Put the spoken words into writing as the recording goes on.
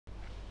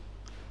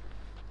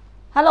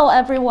Hello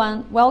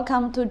everyone,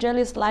 welcome to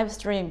Jelly's live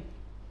stream.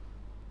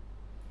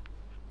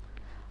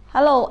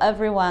 Hello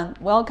everyone,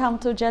 welcome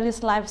to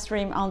Jelly's live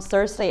stream on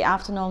Thursday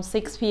afternoon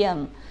 6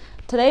 p.m.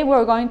 Today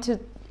we're going to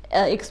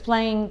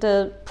explain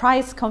the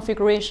price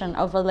configuration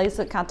of a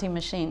laser cutting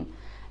machine.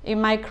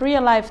 In my career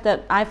life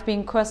that I've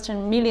been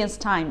questioned millions of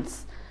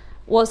times,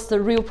 what's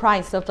the real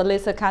price of the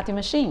laser cutting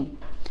machine?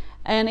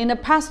 And in the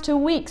past 2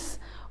 weeks,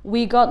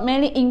 we got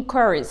many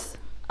inquiries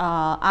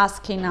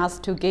asking us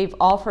to give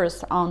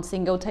offers on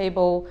single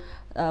table,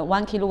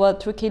 1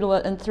 kilowatt, 2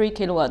 kilowatt, and 3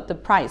 kilowatt, the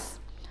price.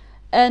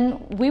 And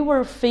we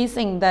were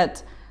facing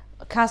that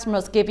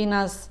customers giving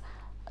us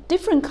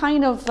different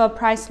kind of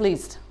price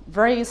list,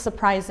 very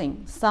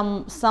surprising.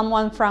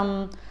 Someone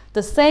from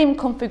the same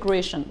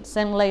configuration,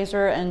 same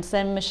laser and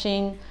same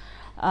machine,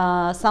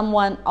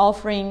 someone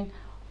offering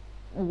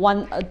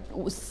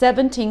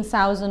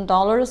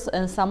 $17,000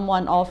 and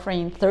someone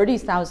offering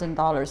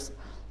 $30,000.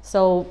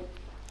 So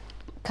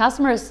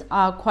customers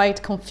are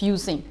quite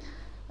confusing.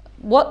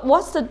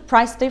 What's the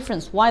price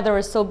difference? Why there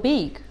is so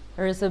big?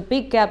 There is a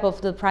big gap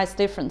of the price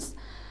difference.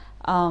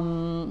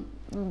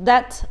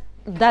 Let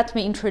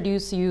me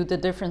introduce you the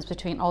difference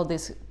between all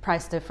these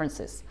price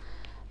differences.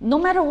 No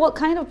matter what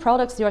kind of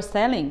products you are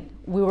selling,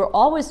 we were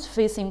always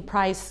facing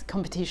price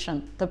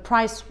competition. The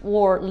price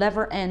war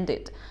never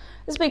ended.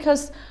 It's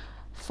because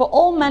for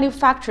all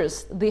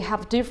manufacturers, they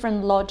have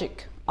different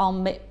logic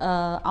on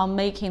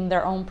making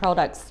their own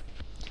products.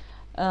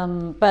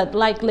 But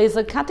like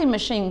laser cutting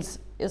machines,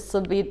 it's a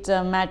bit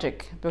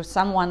magic. There's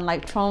someone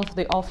like Trump,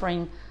 they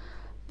offering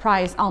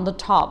price on the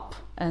top,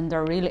 and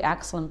they're really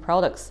excellent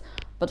products.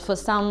 But for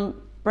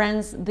some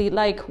brands, they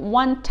like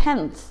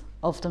 1/10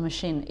 of the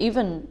machine,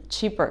 even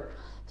cheaper.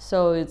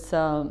 So it's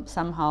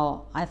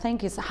somehow, I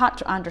think it's hard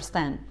to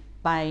understand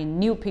by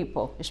new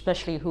people,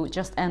 especially who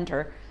just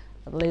enter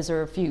the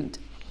laser field.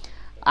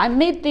 I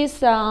made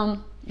this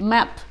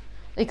map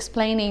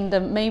explaining the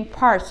main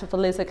parts of a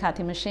laser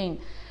cutting machine.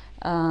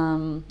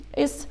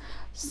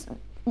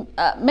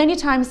 Many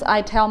times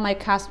I tell my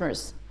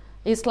customers,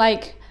 it's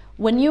like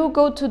when you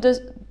go to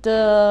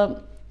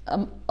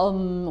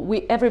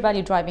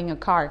everybody driving a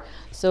car,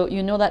 so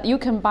you know that you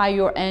can buy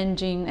your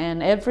engine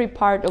and every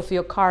part of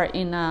your car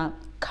in a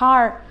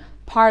car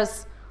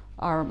parts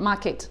or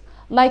market.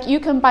 Like you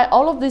can buy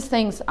all of these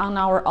things on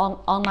our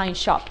online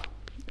shop.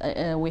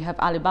 We have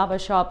Alibaba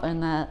shop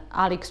and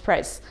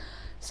AliExpress.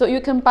 So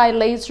you can buy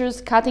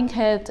lasers, cutting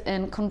head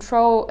and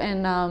control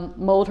and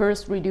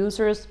motors,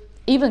 reducers,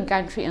 even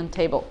gantry and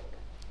table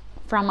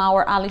from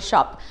our Ali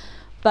shop.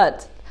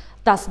 But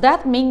does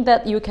that mean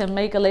that you can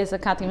make a laser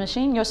cutting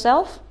machine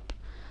yourself?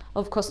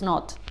 Of course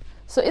not.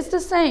 So it's the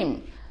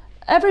same.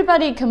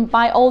 Everybody can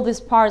buy all these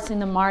parts in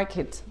the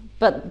market,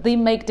 but they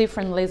make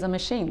different laser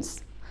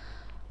machines.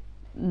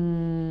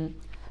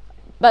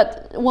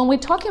 But when we're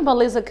talking about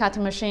laser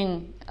cutting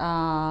machine,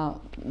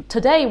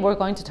 today we're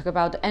going to talk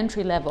about the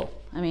entry level.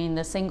 I mean,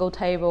 the single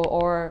table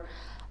or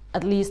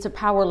at least a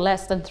power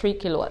less than 3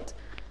 kilowatt.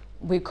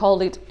 We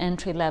call it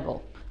entry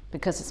level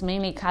because it's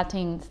mainly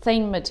cutting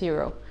thin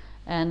material,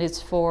 and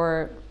it's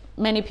for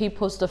many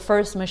people's the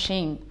first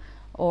machine,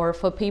 or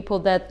for people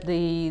that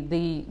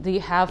they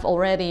have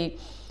already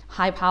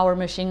high power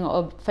machine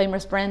or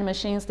famous brand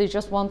machines. They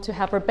just want to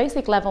have a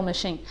basic level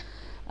machine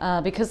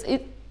because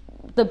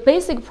the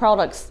basic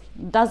products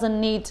doesn't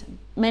need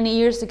many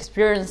years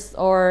experience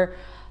or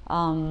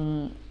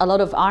a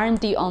lot of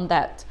R&D on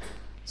that.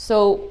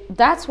 So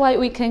that's why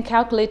we can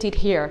calculate it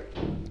here.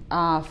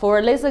 For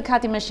a laser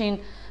cutting machine,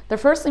 the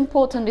first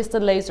important is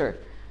the laser,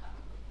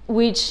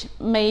 which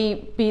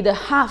may be the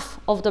half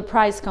of the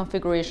price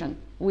configuration.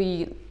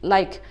 We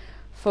like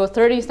for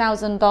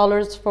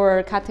 $30,000 for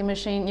a cutting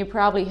machine, you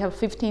probably have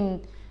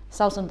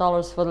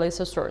 $15,000 for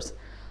laser source.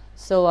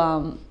 So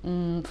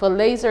for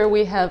laser,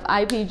 we have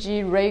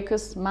IPG,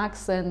 Raycus,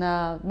 Max, and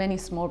many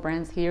small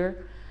brands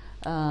here.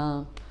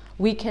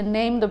 We can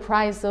name the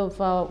price of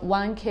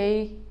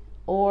 1K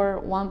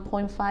or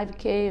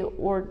 1.5K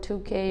or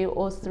 2K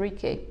or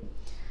 3K.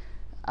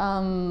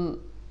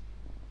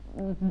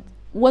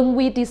 When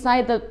we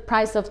decide the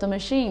price of the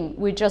machine,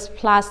 we just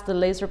plus the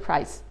laser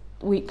price.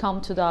 We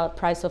come to the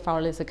price of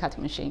our laser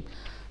cutting machine.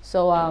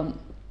 So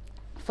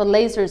for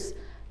lasers,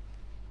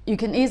 you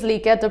can easily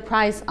get the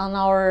price on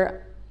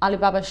our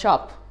Alibaba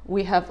shop.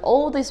 We have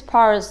all these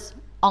parts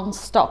on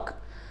stock.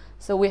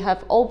 So we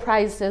have all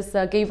prices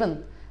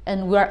given,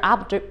 and we're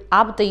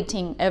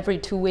updating every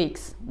 2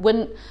 weeks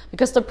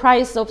because the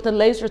price of the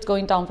laser is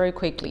going down very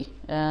quickly,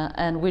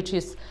 and which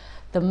is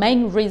the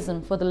main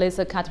reason for the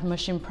laser cutting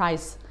machine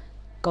price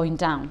going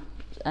down.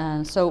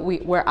 So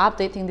we're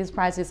updating these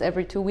prices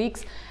every 2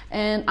 weeks,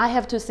 and I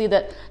have to say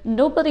that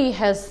nobody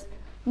has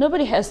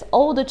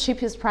all the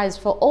cheapest price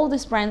for all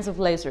these brands of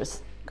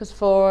lasers, because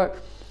for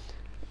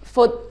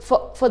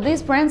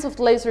these brands of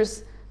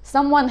lasers,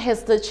 someone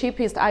has the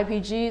cheapest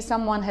IPG,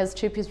 someone has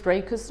cheapest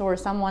Raycus, or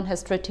someone has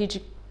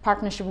strategic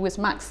partnership with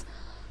Max.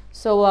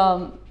 So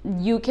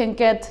you can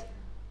get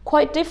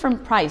quite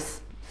different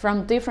price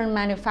from different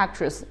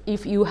manufacturers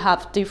if you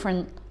have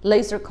different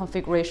laser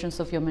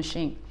configurations of your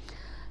machine.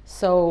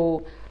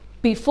 So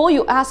before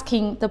you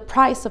asking the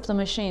price of the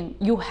machine,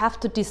 you have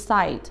to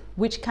decide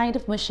which kind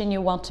of machine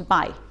you want to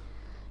buy.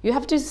 You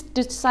have to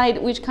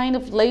decide which kind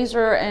of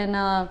laser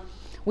and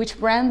which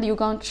brand you're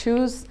going to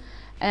choose,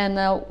 and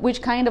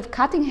which kind of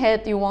cutting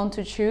head you want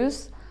to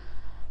choose.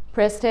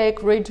 Press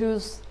take,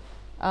 reduce,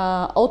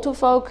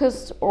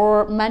 autofocus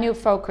or manual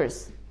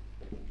focus.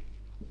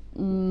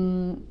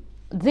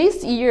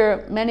 This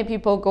year, many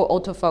people go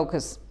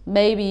autofocus.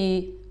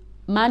 Maybe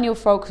manual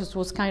focus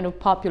was kind of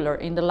popular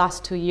in the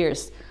last 2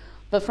 years.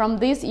 But from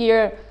this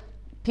year,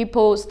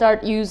 people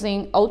start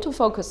using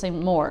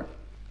autofocusing more.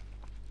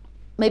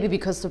 Maybe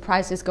because the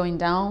price is going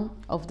down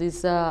of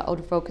this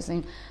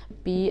autofocusing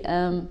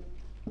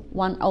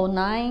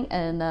BM109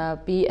 and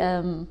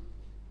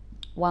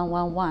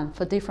BM111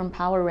 for different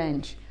power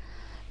range.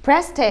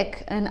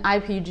 Prestec and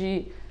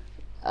IPG,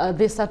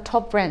 these are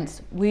top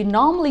brands. We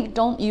normally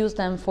don't use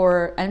them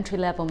for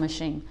entry-level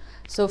machine.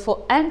 So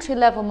for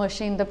entry-level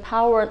machine, the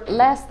power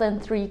less than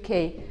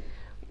 3K,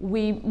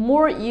 we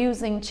more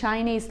using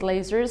Chinese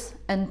lasers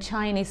and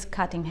Chinese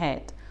cutting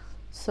head.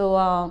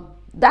 So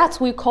that's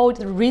we call it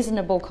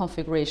reasonable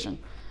configuration.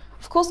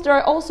 Of course, there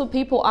are also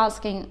people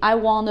asking, I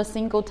want a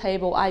single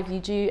table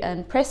IPG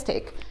and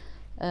Prestec,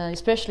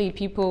 especially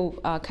people,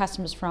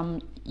 customers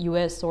from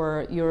US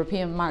or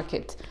European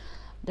market.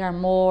 There are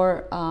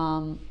more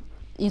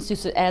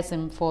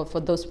enthusiasm for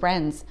those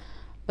brands.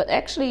 But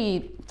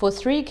actually, for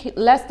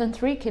less than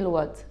 3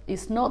 kilowatts,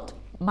 it's not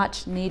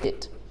much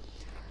needed.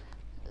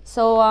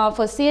 So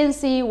for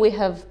CNC, we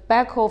have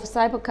Beckhoff,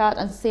 Cybercut,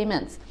 and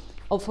Siemens.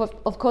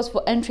 Of course,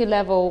 for entry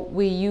level,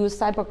 we use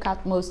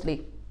Cybercut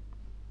mostly.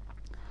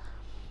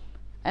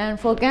 And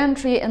for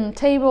gantry and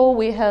table,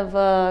 we have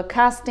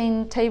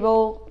casting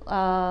table,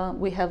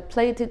 we have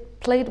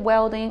plate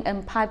welding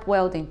and pipe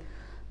welding.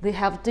 They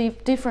have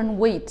different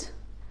weight.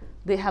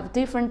 They have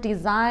different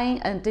design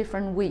and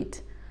different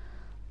weight.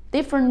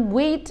 Different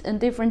weight and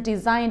different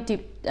design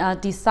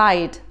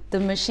decide the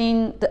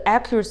machine, the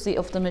accuracy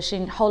of the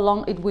machine, how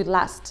long it will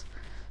last.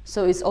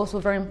 So it's also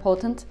very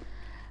important.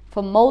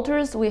 For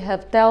motors, we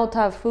have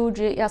Delta,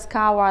 Fuji,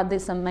 Yaskawa,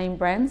 these are main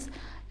brands,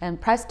 and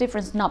price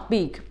difference not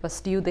big, but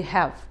still they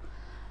have.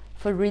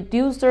 For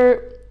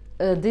reducer,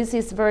 this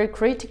is very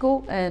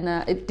critical, and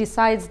it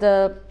decides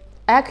the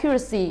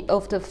accuracy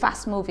of the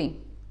fast moving.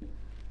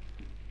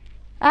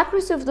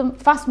 Accuracy of the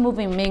fast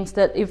moving means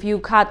that if you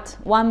cut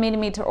 1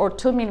 millimeter or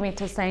 2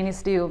 millimeter stainless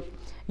steel,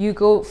 you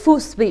go full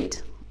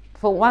speed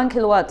for 1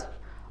 kilowatt,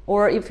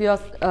 or if you're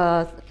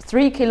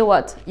 3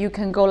 kilowatt, you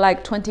can go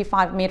like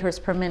 25 meters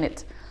per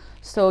minute.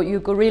 So you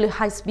go really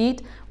high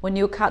speed. When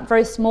you cut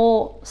very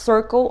small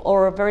circle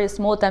or a very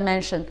small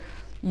dimension,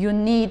 you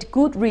need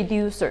good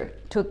reducer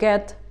to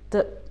get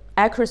the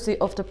accuracy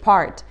of the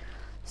part.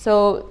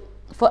 So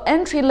for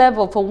entry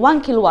level, for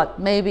 1 kilowatt,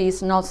 maybe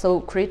it's not so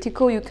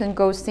critical. You can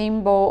go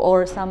Symbol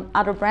or some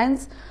other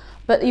brands.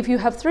 But if you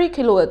have 3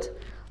 kilowatt,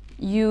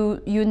 you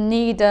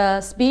need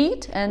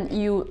speed, and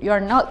you're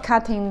not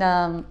cutting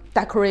the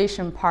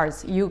decoration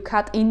parts. You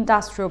cut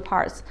industrial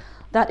parts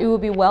that it will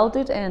be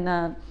welded,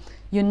 and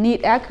you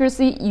need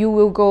accuracy. You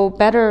will go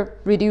better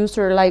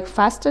reducer like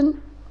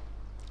Fasten,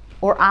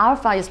 or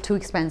Alpha is too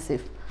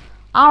expensive.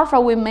 Alpha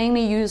we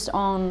mainly use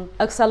on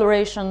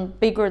acceleration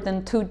bigger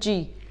than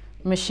 2G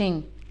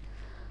machine.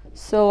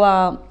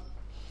 So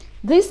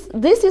this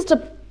is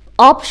the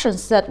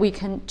options that we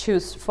can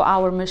choose for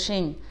our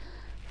machine.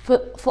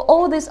 For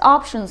all these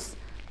options,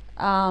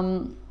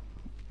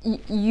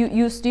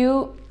 you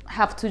still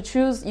have to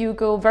choose. You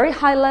go very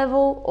high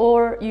level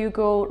or you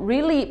go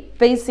really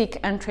basic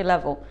entry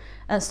level,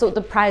 and so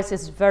the price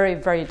is very,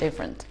 very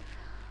different.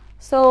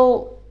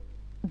 So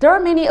there are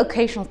many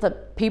occasions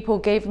that people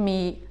gave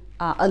me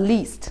a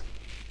list.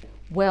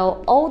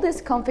 Well, all this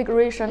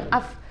configuration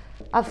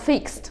are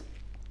fixed.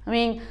 I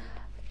mean,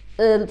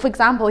 for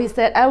example, he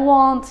said, I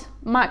want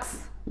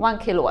max 1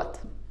 kilowatt,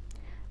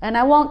 and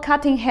I want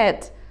cutting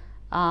head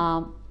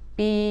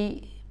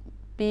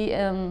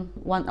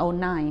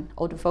BM109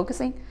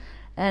 autofocusing,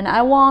 and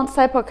I want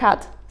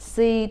Cybercut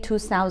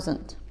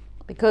C2000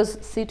 because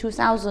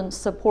C2000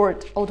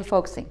 support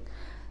autofocusing.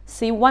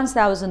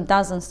 C1000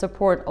 doesn't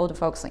support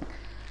autofocusing.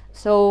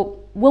 So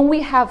when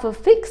we have a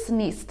fixed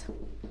list,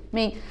 I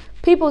mean,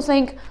 people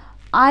think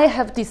I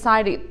have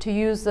decided to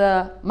use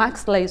a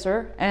max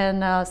laser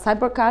and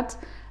Cybercut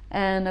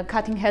and a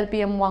cutting head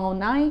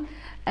BM109,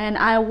 and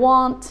I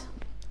want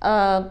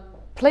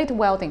plate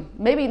welding.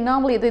 Maybe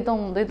normally they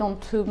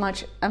don't too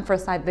much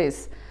emphasize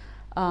this.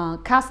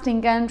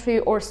 Casting gantry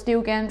or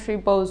steel gantry,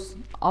 both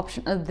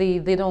option.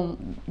 They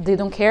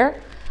don't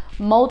care.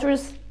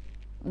 Motors,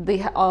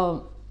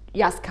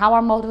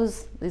 Yaskawa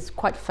motors is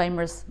quite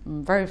famous,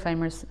 very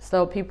famous.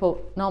 So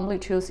people normally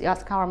choose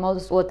Yaskawa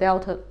motors or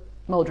Delta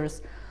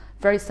motors,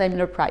 very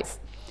similar price,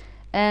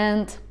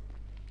 and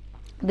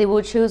they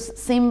will choose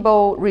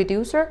Symbol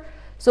reducer.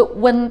 So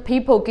when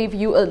people give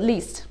you a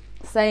list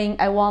saying,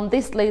 I want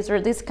this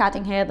laser, this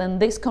cutting head, and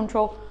this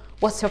control,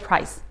 what's your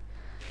price?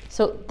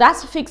 So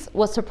that's fixed,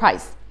 what's the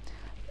price?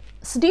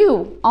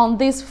 Still, on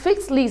this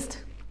fixed list,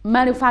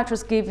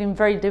 manufacturers give in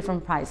very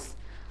different price.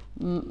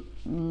 I'm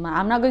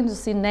not going to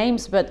say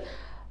names, but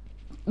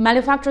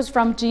manufacturers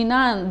from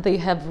Jinan, they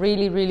have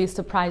really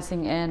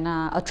surprising and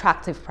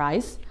attractive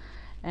price.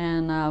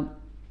 And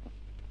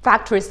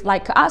factories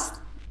like us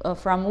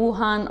from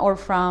Wuhan or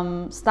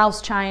from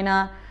South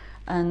China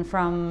and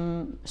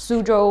from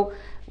Suzhou,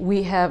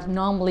 we have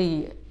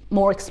normally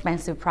more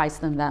expensive price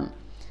than them.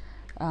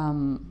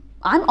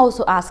 I'm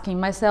also asking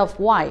myself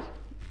why.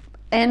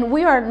 And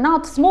we are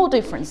not small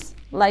difference.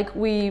 Like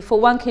for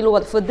 1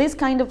 kilowatt, for this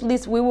kind of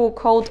list, we will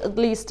quote at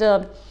least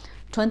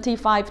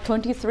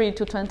 $23,000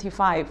 to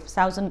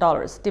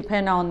 $25,000,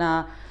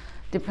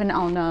 depend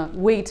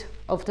on weight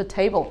of the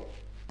table,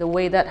 the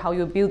way that how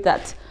you build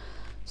that.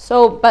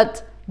 So,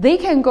 but they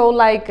can go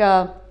like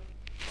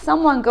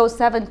someone goes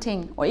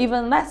 17 or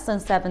even less than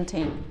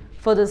 17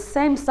 for the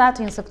same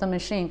settings of the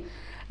machine.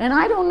 And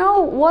I don't know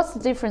what's the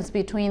difference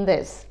between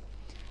this.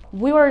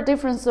 We were a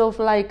difference of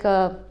like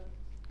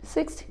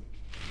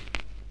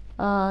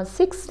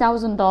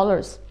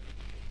 $6,000,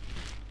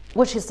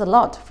 which is a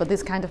lot for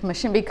this kind of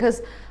machine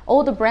because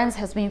all the brands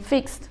has been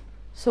fixed.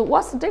 So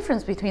what's the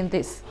difference between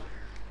this?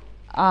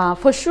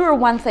 For sure,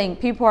 one thing,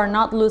 people are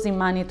not losing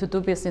money to do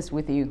business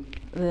with you.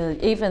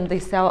 Even they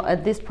sell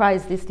at this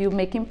price, they're still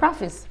making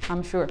profits,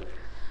 I'm sure.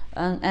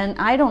 And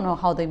I don't know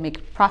how they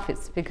make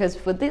profits because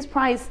for this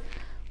price,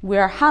 we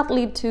are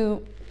hardly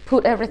to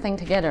put everything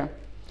together.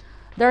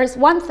 There is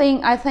one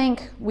thing I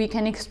think we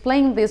can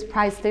explain this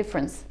price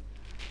difference.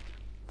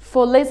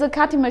 For laser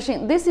cutting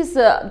machine, this is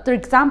the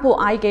example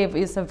I gave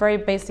is a very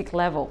basic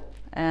level.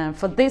 And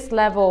for this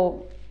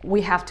level,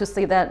 we have to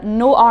say that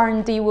no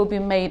R&D will be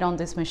made on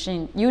this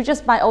machine. You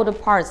just buy all the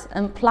parts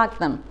and plug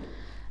them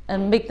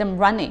and make them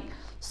running.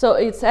 So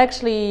it's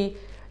actually,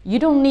 you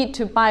don't need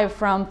to buy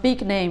from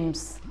big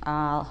names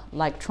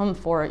like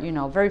Trump or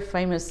very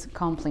famous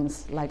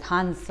companies like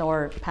Hans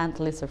or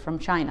Pantelitzer from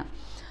China.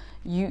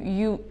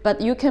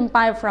 But you can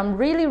buy from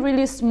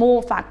really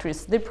small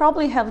factories. They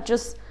probably have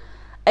just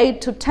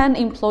 8 to 10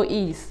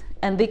 employees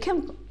and they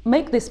can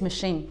make this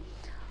machine.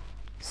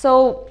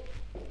 So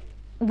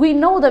we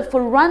know that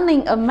for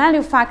running a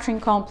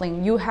manufacturing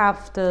company, you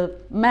have the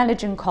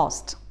managing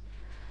cost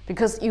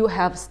because you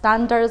have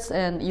standards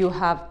and you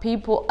have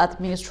people,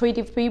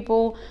 administrative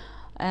people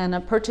and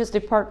a purchase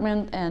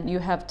department, and you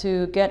have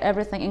to get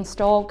everything in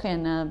stock,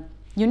 and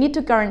you need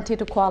to guarantee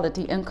the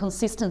quality and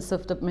consistency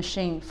of the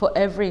machine for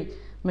every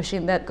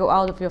machine that go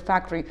out of your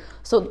factory.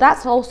 So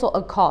that's also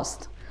a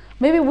cost.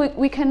 Maybe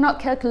we cannot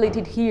calculate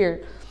it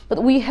here,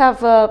 but we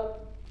have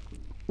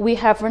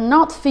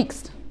not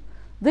fixed.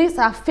 These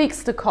are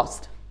fixed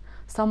cost.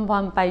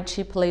 Someone buy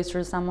cheap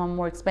laser, someone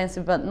more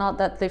expensive, but not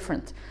that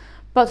different.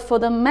 But for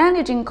the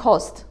managing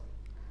cost,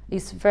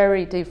 it's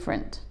very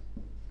different.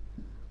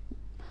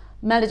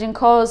 Managing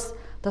cost,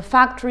 the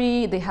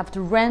factory, they have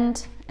to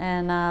rent,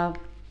 and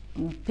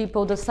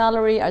people, the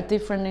salary are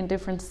different in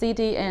different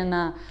city,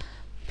 and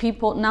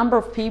people, number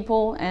of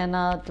people, and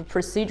the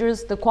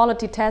procedures, the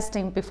quality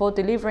testing before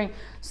delivering.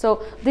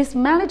 So this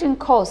managing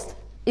cost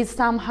is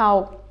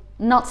somehow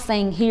not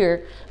saying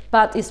here,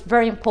 but it's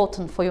very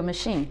important for your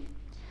machine.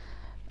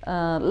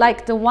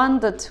 Like the one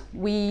that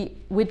we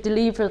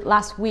delivered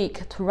last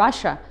week to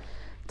Russia,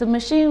 the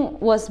machine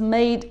was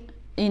made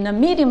in a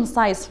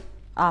medium-sized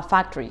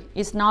factory.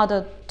 It's not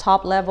a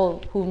top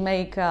level who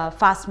make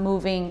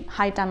fast-moving,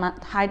 high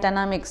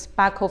dynamics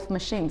back-off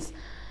machines.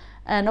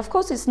 And of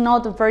course, it's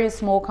not a very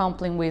small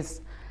company with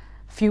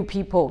few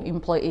people,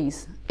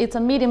 employees. It's a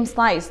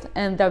medium-sized,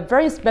 and they're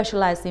very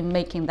specialized in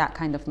making that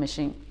kind of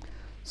machine.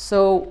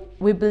 So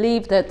we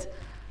believe that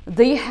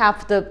they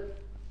have the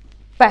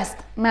best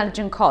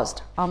managing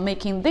cost on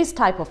making this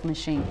type of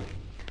machine.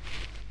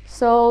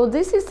 So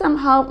this is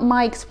somehow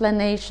my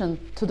explanation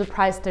to the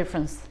price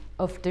difference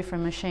of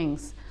different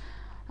machines.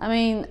 I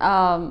mean,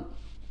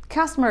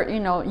 customer,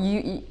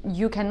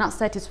 you cannot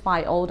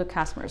satisfy all the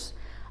customers.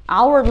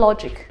 Our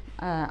logic,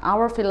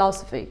 our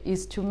philosophy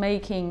is to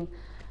making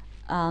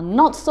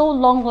not so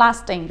long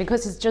lasting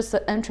because it's just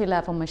an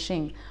entry-level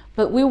machine,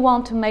 but we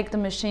want to make the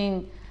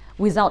machine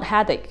without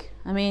headache.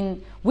 I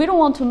mean, we don't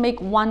want to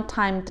make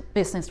one-time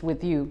business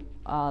with you,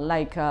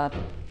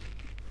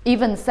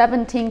 even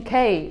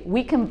 17K,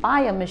 we can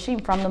buy a machine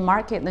from the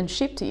market and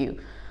ship to you.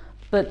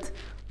 But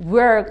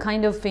we're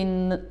kind of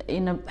in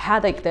a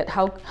headache that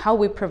how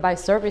we provide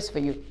service for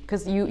you,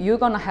 because you're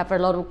gonna have a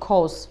lot of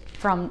calls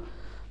from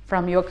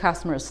your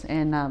customers,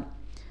 and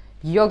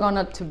you're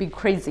gonna to be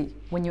crazy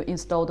when you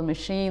install the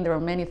machine. There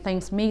are many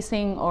things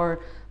missing, or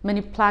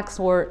many plugs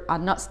are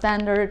not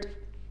standard.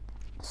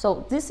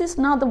 So this is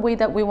not the way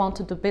that we want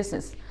to do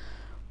business.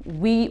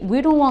 We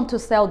don't want to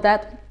sell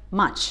that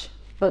much,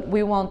 but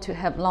we want to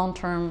have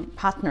long-term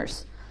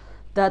partners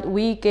that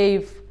we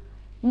gave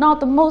not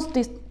the most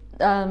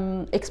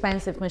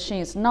expensive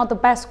machines, not the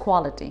best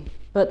quality,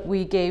 but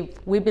we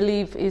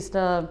believe is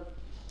the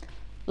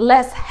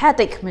less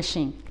headache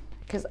machine.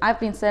 Because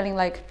I've been selling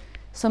like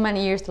so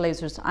many years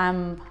lasers,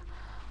 I'm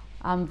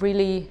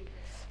really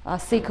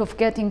sick of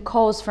getting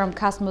calls from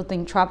customers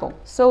in trouble.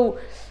 So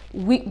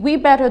we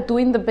better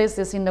doing the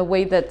business in a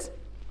way that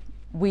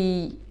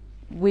we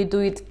do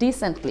it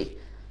decently.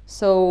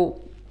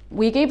 So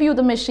we give you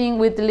the machine,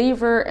 we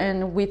deliver,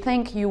 and we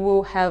think you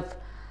will have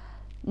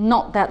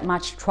not that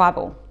much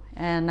trouble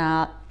and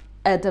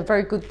at a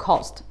very good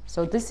cost.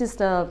 So this is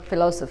the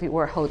philosophy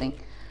we're holding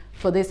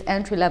for this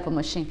entry-level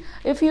machine.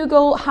 If you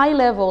go high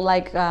level,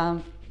 like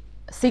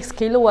 6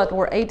 kilowatt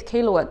or 8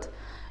 kilowatt,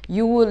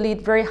 you will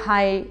need very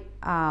high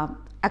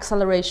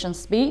acceleration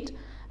speed,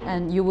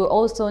 and you will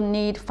also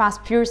need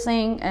fast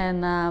piercing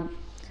and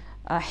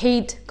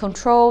heat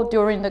control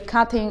during the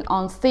cutting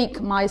on thick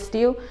mild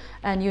steel,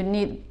 and you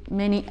need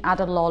many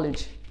other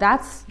knowledge.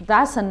 That's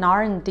an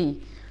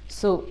R&D.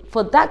 So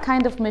for that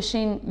kind of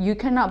machine, you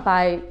cannot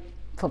buy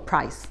for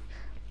price.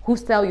 Who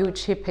sell you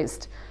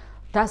cheapest?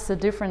 That's a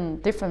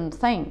different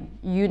thing.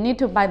 You need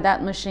to buy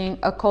that machine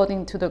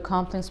according to the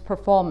company's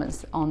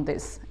performance on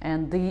this,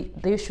 and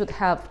they should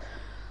have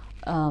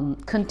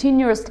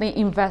continuously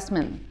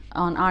investment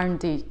on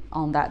R&D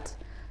on that.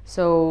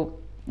 So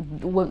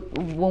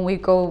when we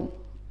go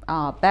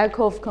back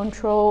of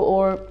control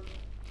or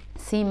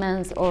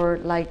Siemens or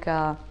like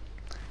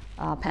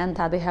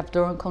Penta, they have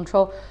their own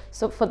control.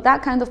 So for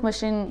that kind of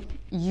machine,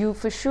 you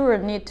for sure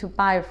need to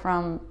buy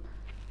from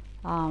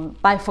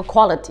buy for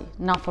quality,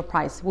 not for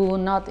price. We will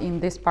not in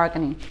this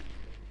bargaining.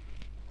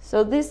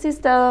 So this is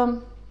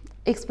the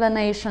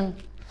explanation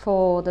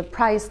for the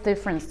price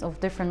difference of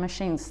different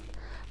machines.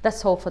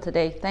 That's all for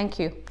today. Thank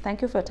you.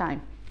 Thank you for your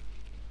time.